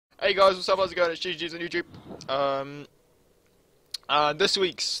Hey guys, what's up? How's it going? It's Jeeves on YouTube. And this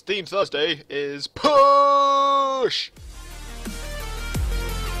week's theme Thursday is push.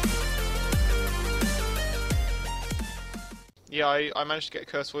 Yeah, I managed to get a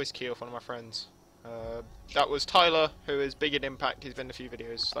cursed voice key off one of my friends. That was Tyler, who is big in Impact. He's been in a few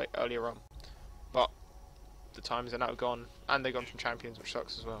videos like earlier on, but the times are now gone, and they've gone from champions, which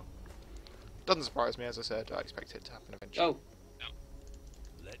sucks as well. Doesn't surprise me, as I said. I expect it to happen eventually. Oh.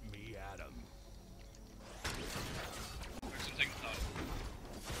 Let me at him.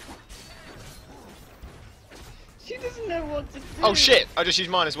 She doesn't know what to do. Oh shit! I just used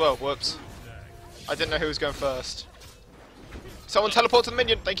mine as well. Whoops. I didn't know who was going first. Someone teleport to the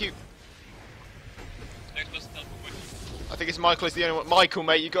minion. Thank you. I think it's Michael is the only one. Michael,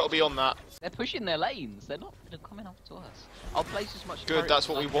 mate, you got to be on that. They're pushing their lanes. They're not coming up to us. I'll place as much. Good. That's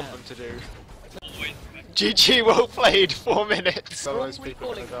what we want them to do. GG, well played. 4 minutes. Otherwise,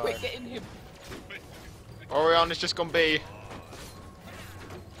 people are gonna die. Quick, get in him. Oriana's just gone B.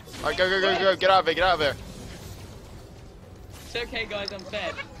 Alright, go, go, go, go. Get out of here, get out of here. It's okay, guys, I'm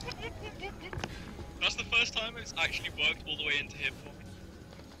fed. That's the first time it's actually worked all the way into him.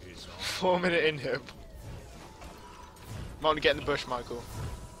 4-minute inhib. Might want to get in the bush, Michael.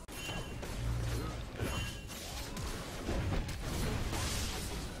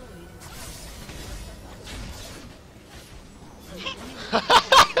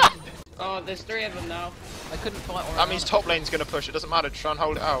 Oh, there's 3 of them now. I couldn't fight one. That means top lane's going to push. It doesn't matter. Try and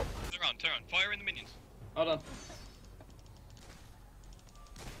hold it out. Turn around, turn around. Fire in the minions. Hold on.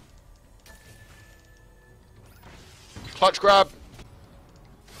 Clutch grab.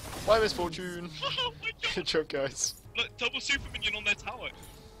 My misfortune. Oh my god! Good job, guys. Look, double super minion on their tower.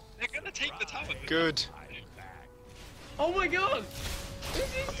 They're gonna take the tower. Good. Oh my god! This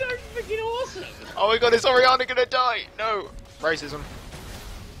is so freaking awesome! Oh my god, is Oriana going to die? No. Racism.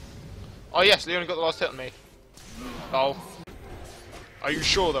 Oh yes, Leon got the last hit on me. Oh. Are you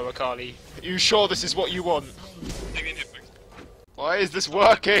sure though, Akali? Are you sure this is what you want? Take the inhib, please. Why is this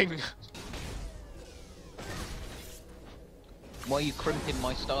working? Why are you crimping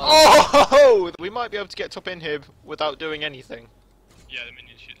my style? Oh! We might be able to get top inhib without doing anything. Yeah, the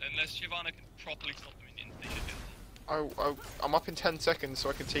minions should. Unless Shyvana can properly stop the minions, they should get I'm up in 10 seconds so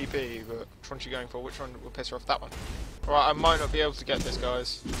I can TP, but which one's she going for? Which one will piss her off? That one. Alright, I might not be able to get this,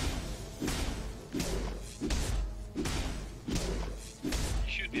 guys. You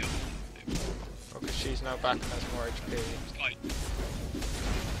should be able to. Because she's now back and has more HP. Sky.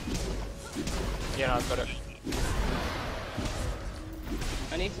 Yeah, no, I've got it.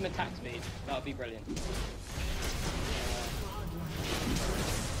 I need some attack speed. That would be brilliant.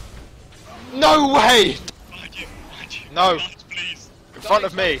 No way! Behind you, behind you. No. Last, please. In front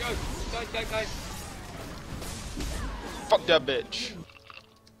of me. Go, go, go, guys. Fuck that bitch. No,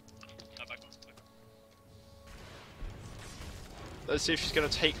 back off, back off. Let's see if she's going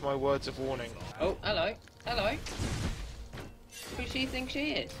to take my words of warning. Oh, hello. Hello. Who she thinks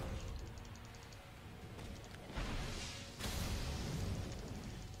she is?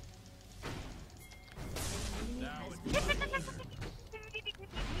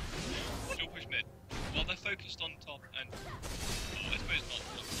 Still push mid. While they're focused on top and... Oh, I suppose not.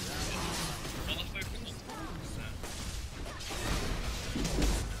 While they're focused on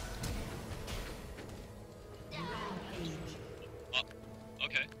top. Oh,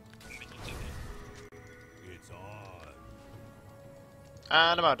 okay. Minions over here. It's on.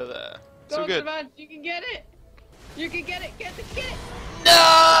 And I'm out of there. Go So on, good. Savannah, you can get it! You can get it! Get it! Get it! No!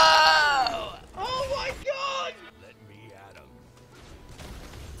 Oh my god! Let me at him.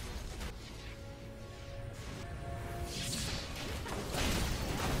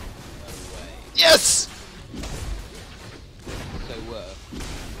 Yes! So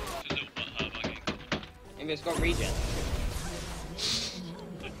Just a little butthurt about getting caught. Maybe it's got regen.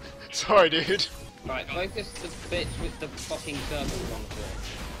 Sorry, dude. Right, focus the bitch with the fucking circles on the floor.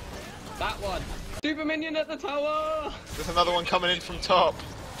 That one! Super minion at the tower! There's another one coming in from top.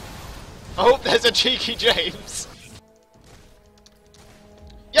 Oh, there's a cheeky James.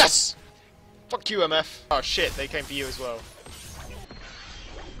 Yes! Fuck you, MF. Oh shit, they came for you as well.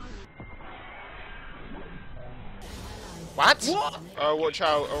 What? What? Oh, watch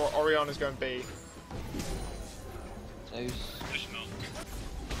out. Oriana's going B. those. Push them out.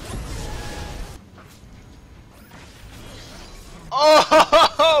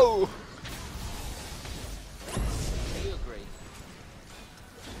 Oh! Do you agree?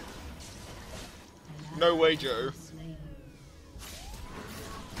 No way, Joe.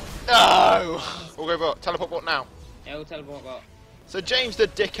 No! We'll go bot. Teleport bot now. Yeah, we'll teleport bot. So James the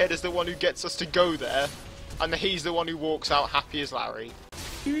dickhead is the one who gets us to go there, and he's the one who walks out happy as Larry.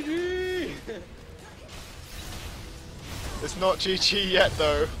 GG! It's not GG yet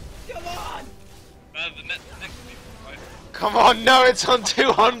though. Come on! The next people, right? Come on, no, it's on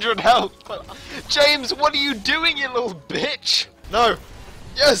 200 health. James, what are you doing, you little bitch? No.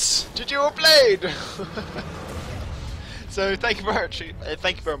 Yes, GG or Blade. So thank you very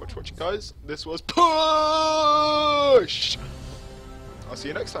much for watching, guys. This was Push. I'll see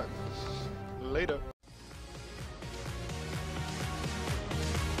you next time. Later.